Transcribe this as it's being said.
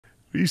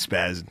You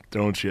spazzing,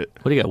 throwing shit.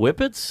 What do you got,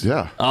 Whippets?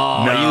 Yeah.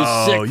 Oh, No, you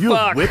sick you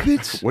fuck. have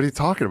Whippets? What are you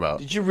talking about?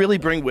 Did you really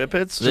bring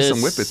Whippets? This Just some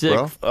Whippets,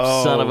 sick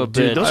bro. son of a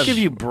Dude, bitch. those give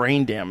you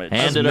brain damage.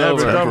 Hand it Never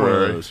over. done one of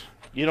those.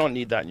 You don't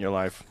need that in your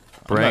life.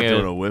 I'm Bring not it.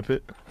 doing a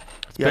Whippet.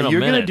 Yeah, been a you're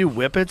going to minute. do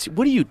Whippets?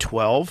 What are you,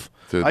 12?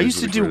 Dude, I these used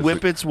are to the do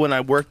greatest. Whippets when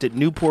I worked at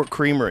Newport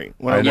Creamery,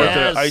 when I worked Yes.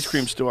 at an ice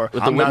cream store.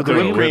 With I'm the not whipped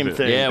doing whipped a cream Whippet.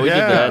 thing. Yeah, we did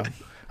that.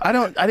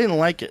 I didn't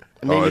like it.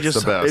 Maybe Oh, it's just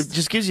the best. it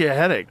just gives you a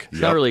headache.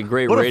 It's not really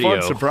great What radio. a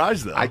fun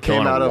surprise, though. I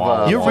came out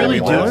of You're really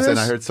Jimmy doing Lips, and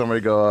this? I heard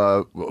somebody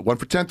go 1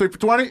 for 10, 3 for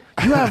 20. You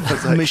have like,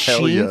 hell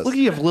machine. yes. Look,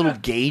 you have little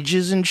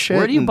gauges and shit.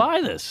 Where do you and-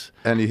 buy this?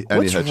 Any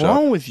What's head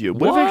wrong shop. with you?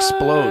 What if it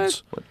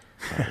explodes?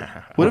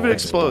 What if it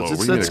explodes? What It's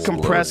do you mean that's explode?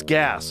 compressed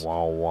gas.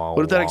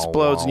 What if that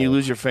explodes and you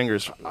lose your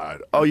fingers?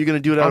 Oh, you're gonna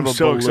do it out I'm of a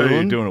so balloon? excited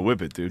you're doing a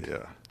Whippet, dude. Yeah.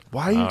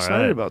 Why are you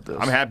excited right. about this?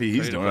 I'm happy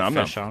he's doing it. I'm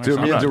not. Dude,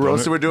 me and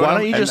DeRosa were doing Why don't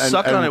them, you just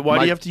suck on it? Why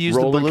do you have to use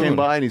the Roland balloon? came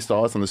by and he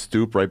saw us on the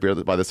stoop right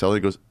by the cellar. He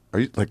goes, "Are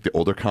you like the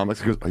older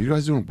comics?" He goes, "Are you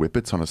guys doing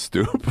Whippets on a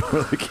stoop?"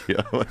 We're like,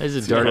 yeah. These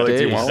are So dark we're like, "Do you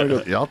days. want one?" He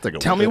goes, yeah, I'll take a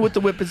Tell me Whippet." what the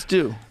Whippets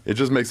do. It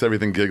just makes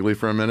everything giggly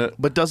for a minute,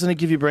 But doesn't it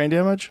give you brain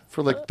damage?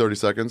 for like 30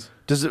 seconds.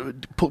 Does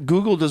it?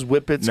 Google does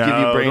Whippets No, give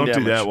you brain don't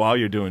damage? do that while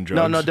you're doing drugs.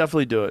 No, no,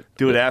 definitely do it.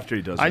 Do it after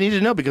he does it. I need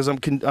to know because I'm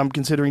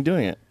considering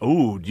doing it.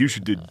 Ooh, you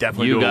should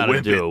definitely You do a gotta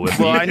Whippet. do it.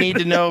 Well, I need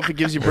to know if it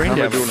gives you brain How am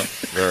I damage. doing it?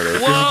 There it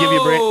is. Does it give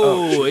you brain?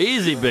 Whoa,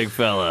 easy, big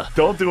fella.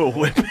 Don't do a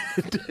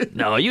Whippet.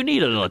 No, you need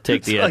to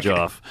take the edge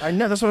off. I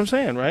know that's what I'm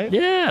saying, right?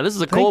 Yeah, this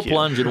is a cold you.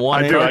 plunge in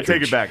one I cartridge.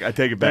 take it back. I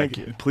take it back.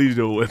 Thank you. Please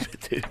do a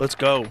Whippet, dude. Let's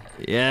go.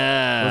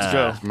 Yeah. Let's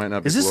go. Might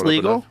not be Is this blown up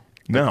legal? enough.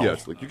 No.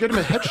 Yes, like you get them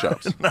at head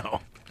shops. No.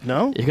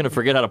 No. You're gonna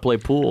forget how to play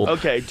pool.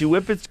 Okay, do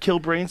Whippets kill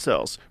brain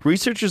cells?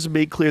 Researchers have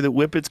made clear that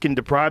Whippets can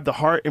deprive the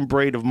heart and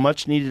brain of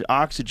much-needed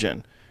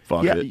oxygen.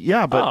 Fuck yeah, it.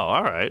 yeah, Oh, but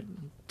all right.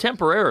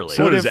 Temporarily.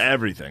 So What does if-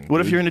 everything. what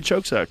if dude. you're into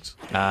choke sex?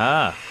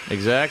 Ah,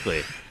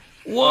 exactly.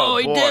 Whoa,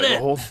 he Boy, did The it.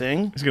 whole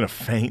thing? He's gonna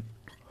faint.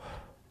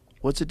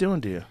 What's it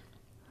doing to you?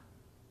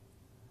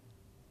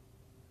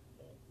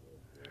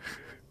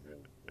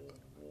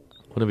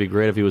 Wouldn't it be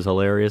great if he was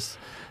hilarious?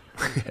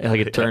 Like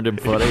it turned him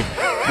funny.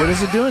 What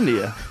is it doing to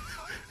you?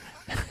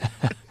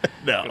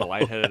 No.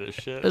 Lightheaded as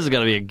shit. This is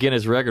gonna be a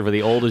Guinness record for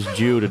the oldest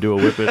Jew to do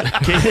a whippet.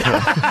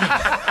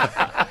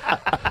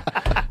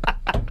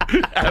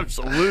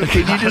 Absolutely.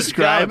 Can you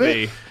describe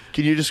Gotta it?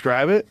 Can you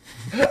describe it?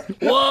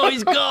 Whoa,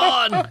 he's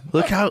gone!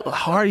 Look how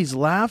hard he's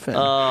laughing.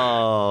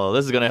 Oh,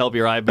 this is gonna help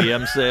your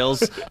IBM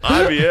sales.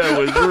 IBM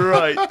was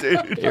right,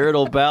 dude.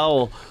 Irritable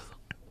bowel.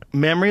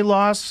 Memory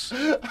loss,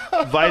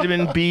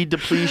 vitamin B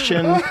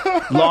depletion,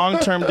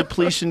 long-term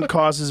depletion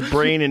causes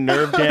brain and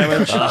nerve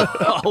damage.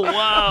 Oh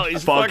wow,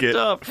 he's Fuck fucked it.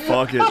 up.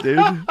 Fuck it, dude.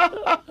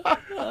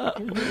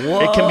 Whoa.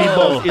 It can be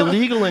both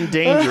illegal and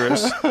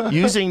dangerous.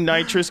 Using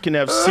nitrous can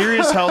have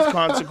serious health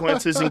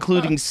consequences,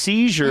 including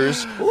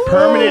seizures,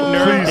 permanent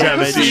nerve Please have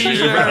a damage,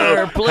 seizure, bro. Seizure,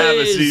 Have a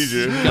please.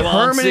 seizure. Come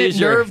on, permanent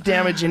seizure. nerve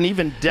damage, and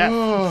even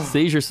death.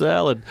 Seizure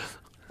salad.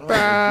 We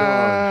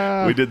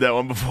did that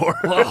one before.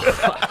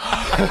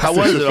 How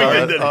was it? We did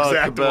Art? that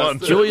exact one.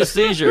 Julius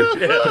seizure. All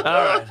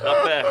right,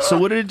 I'm back. So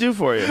what did it do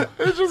for you?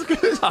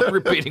 I'm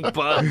repeating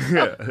puns.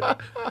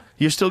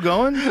 You're still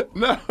going?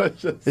 No,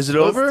 it's just Is it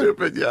so over?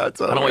 Stupid. Yeah,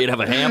 it's over. I don't want you to have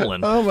a Hamlin.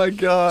 Oh my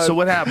god. So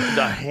what happened?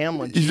 The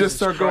Hamlin. You Jesus just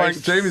start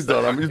Christ. going. Jamie's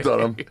done him. He's done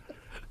him.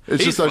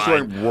 It's He's just starts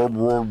fine. going.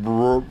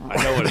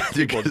 I know what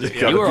people do.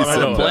 You were on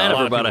so a planet a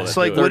for lot about of a It's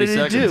like, what 30 did it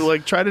seconds. do?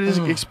 Like, try to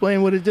just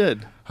explain what it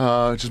did.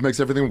 It just makes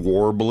everything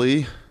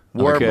warbly.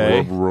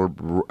 Okay.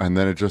 And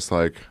then it just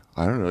like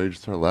I don't know. You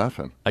just start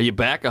laughing. Are you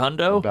back a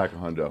hundo? Back a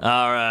hundo. All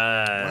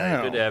right.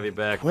 Wow. Good to have you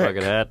back, Quick.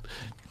 bucket hat.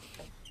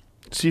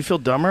 So you feel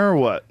dumber or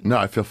what? No,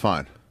 I feel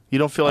fine. You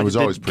don't feel like was it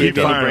always did pretty give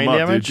you any dumb. brain Fire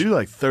 'em up, damage? dude. Do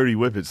like 30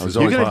 whippets. I was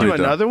You're always gonna do pretty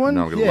dumb. another one?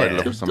 No, I'm gonna Yeah. light it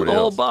up for Do somebody the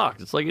whole else.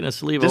 box. It's like eating a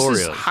sleeve This of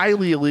is Oreos.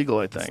 highly illegal,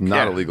 I think.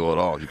 Not illegal at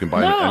all. You can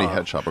buy it at any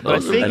head shop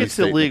across think any it's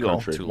state in the illegal.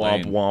 country.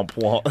 Womp, womp,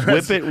 womp.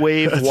 Whip it,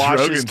 wave, That's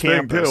washes Rogan's thing, too.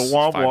 campus.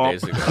 Womp, 5 womp.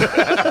 days ago.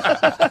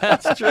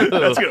 That's true.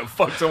 That's going to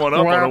fuck someone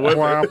up on a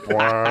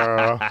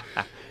whippet.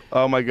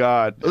 Oh my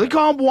God! They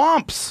call them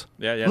womps.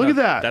 Yeah, yeah. Look no, at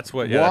that. That's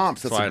what. Womps, Yeah,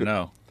 that's that's why a I good-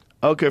 know.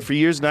 Okay, for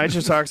years,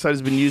 nitrous oxide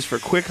has been used for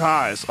quick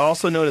highs,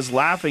 also known as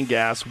laughing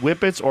gas,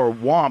 whippets, or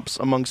womps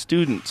among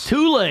students.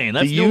 Tulane.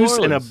 That's The New use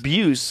and Orleans.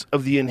 abuse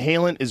of the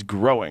inhalant is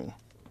growing.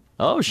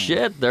 Oh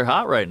shit, they're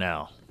hot right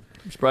now.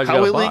 I'm surprised you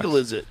How got a illegal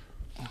box. is it?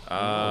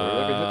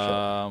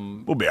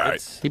 We'll be all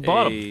right. He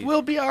bought 'em.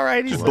 We'll be all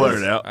right. Just blur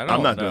it out. I I'm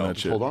don't not know. doing that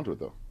Just shit. hold on to it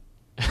though.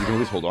 You can at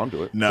least hold on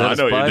to it. No, Is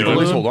that I know a what spy you're doing.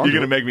 balloon? Hold on You're to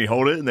going to it. make me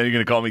hold it, and then you're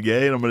going to call me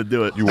gay, and I'm going to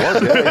do it. You are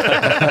gay.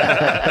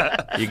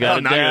 You got I'm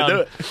it not down. going to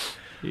do it.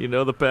 You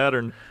know the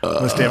pattern. I'm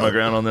going to stand my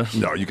ground on this.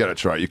 No, you got to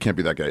try it. You can't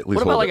be that gay. At least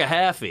What about hold like a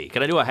halfie?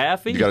 Can I do a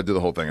halfie? You got to do the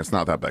whole thing. It's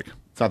not that big.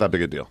 It's not that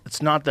big a deal.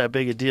 It's not that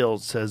big a deal,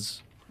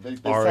 says They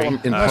sell them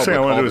in Last thing I public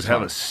want to all do the is have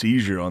time. a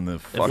seizure on the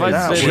fucking I'd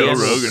That say Joe yes.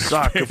 would Rogan.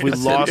 suck if we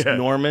experience. lost Yeah.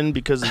 Norman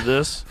because of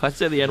this. If I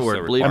say the N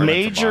word, bleep A it.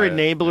 major buy it.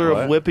 enabler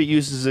of What? Whippet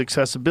use is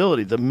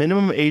accessibility. The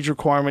minimum age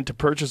requirement to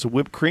purchase a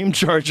whipped cream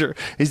charger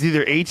is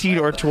either 18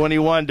 or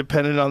 21,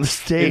 depending on the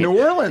state. In New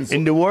Orleans.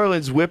 In New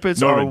Orleans, Whippets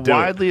Norman, are do it.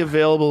 widely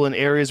available in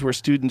areas where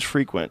students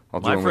frequent. I'll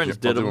do My one with friends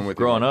you. I'll did do one them with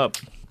you, growing man. up.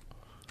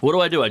 What do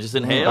I do? I just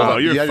inhale? Oh,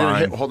 you're Yeah,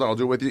 fine. hold on, I'll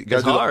do it with you. You gotta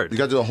It's do hard. You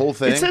gotta do the whole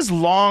thing. It says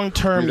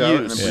long-term Breathe out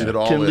and use then breathe it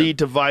all can in. lead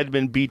to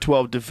vitamin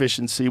B12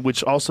 deficiency,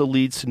 which also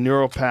leads to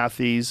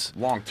neuropathies,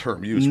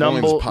 long-term use. We're only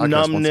on this podcast once a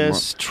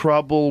numbness,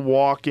 trouble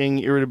walking,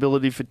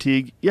 irritability,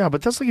 fatigue. Yeah,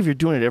 but that's like if you're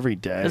doing it every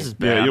day. This is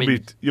bad. Yeah, I you'll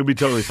mean, be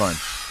totally fine.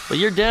 But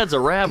your dad's a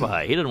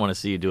rabbi. He didn't want to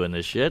see you doing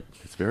this shit.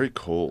 month. It's very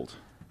cold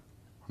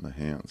on the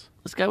hands.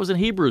 This guy was in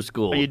Hebrew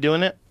school. Are you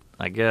doing it?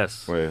 I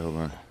guess. Wait, hold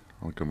on.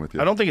 I'll come with you.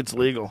 I don't think it's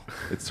legal.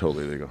 It's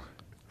totally legal.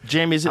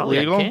 Jamie, is it I don't think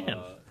legal? I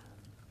can.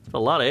 It's a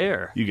lot of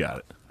air. You got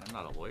it. I'm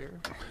not a lawyer.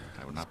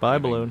 I would not Spy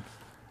be giving balloon.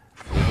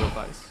 legal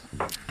advice.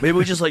 Maybe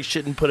we just like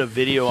shouldn't put a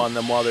video on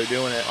them while they're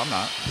doing it, I'm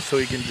not. so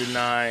we can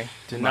deny.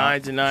 It's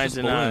just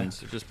balloons.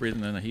 They're just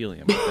breathing in the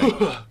helium.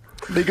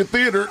 Naked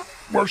Theater,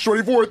 March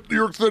 24th, New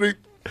York City.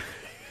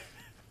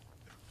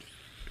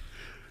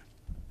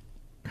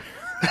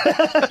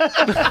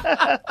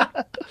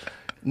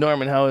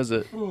 Norman, how is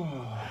it?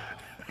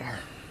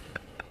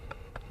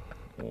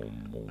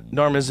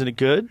 Norman, isn't it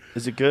good?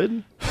 Is it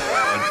good?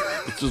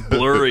 It's just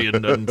blurry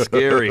and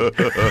scary.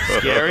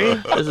 Scary?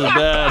 This is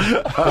bad.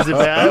 Is it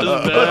bad?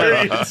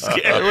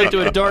 I went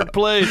to a dark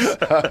place. You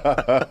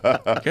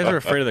guys are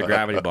afraid of the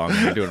gravity bong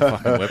when you're doing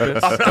fucking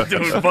whippets. I'm not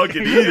doing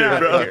fucking either,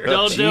 bro.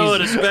 Don't do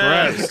it. It's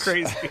bad. Christ.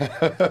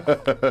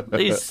 Crazy.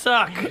 These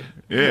suck.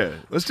 Yeah,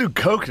 let's do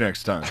Coke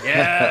next time.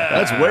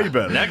 Yeah. That's way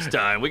better. Next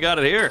time. We got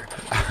it here.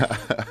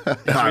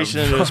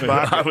 Reaching into his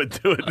pocket. I would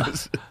do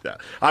it.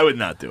 I would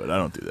not do it. I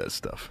don't do that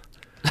stuff.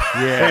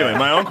 Yeah. Anyway,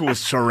 my uncle was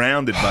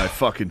surrounded by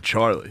fucking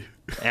Charlie.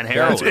 And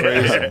heroin.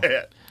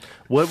 Yeah.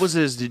 What was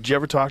his? Did you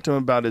ever talk to him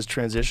about his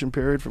transition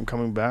period from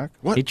coming back?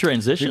 He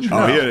transitioned?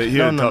 Oh, he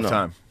had a No. tough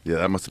time. Yeah,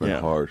 that must have been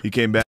Yeah. hard. He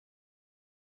came back.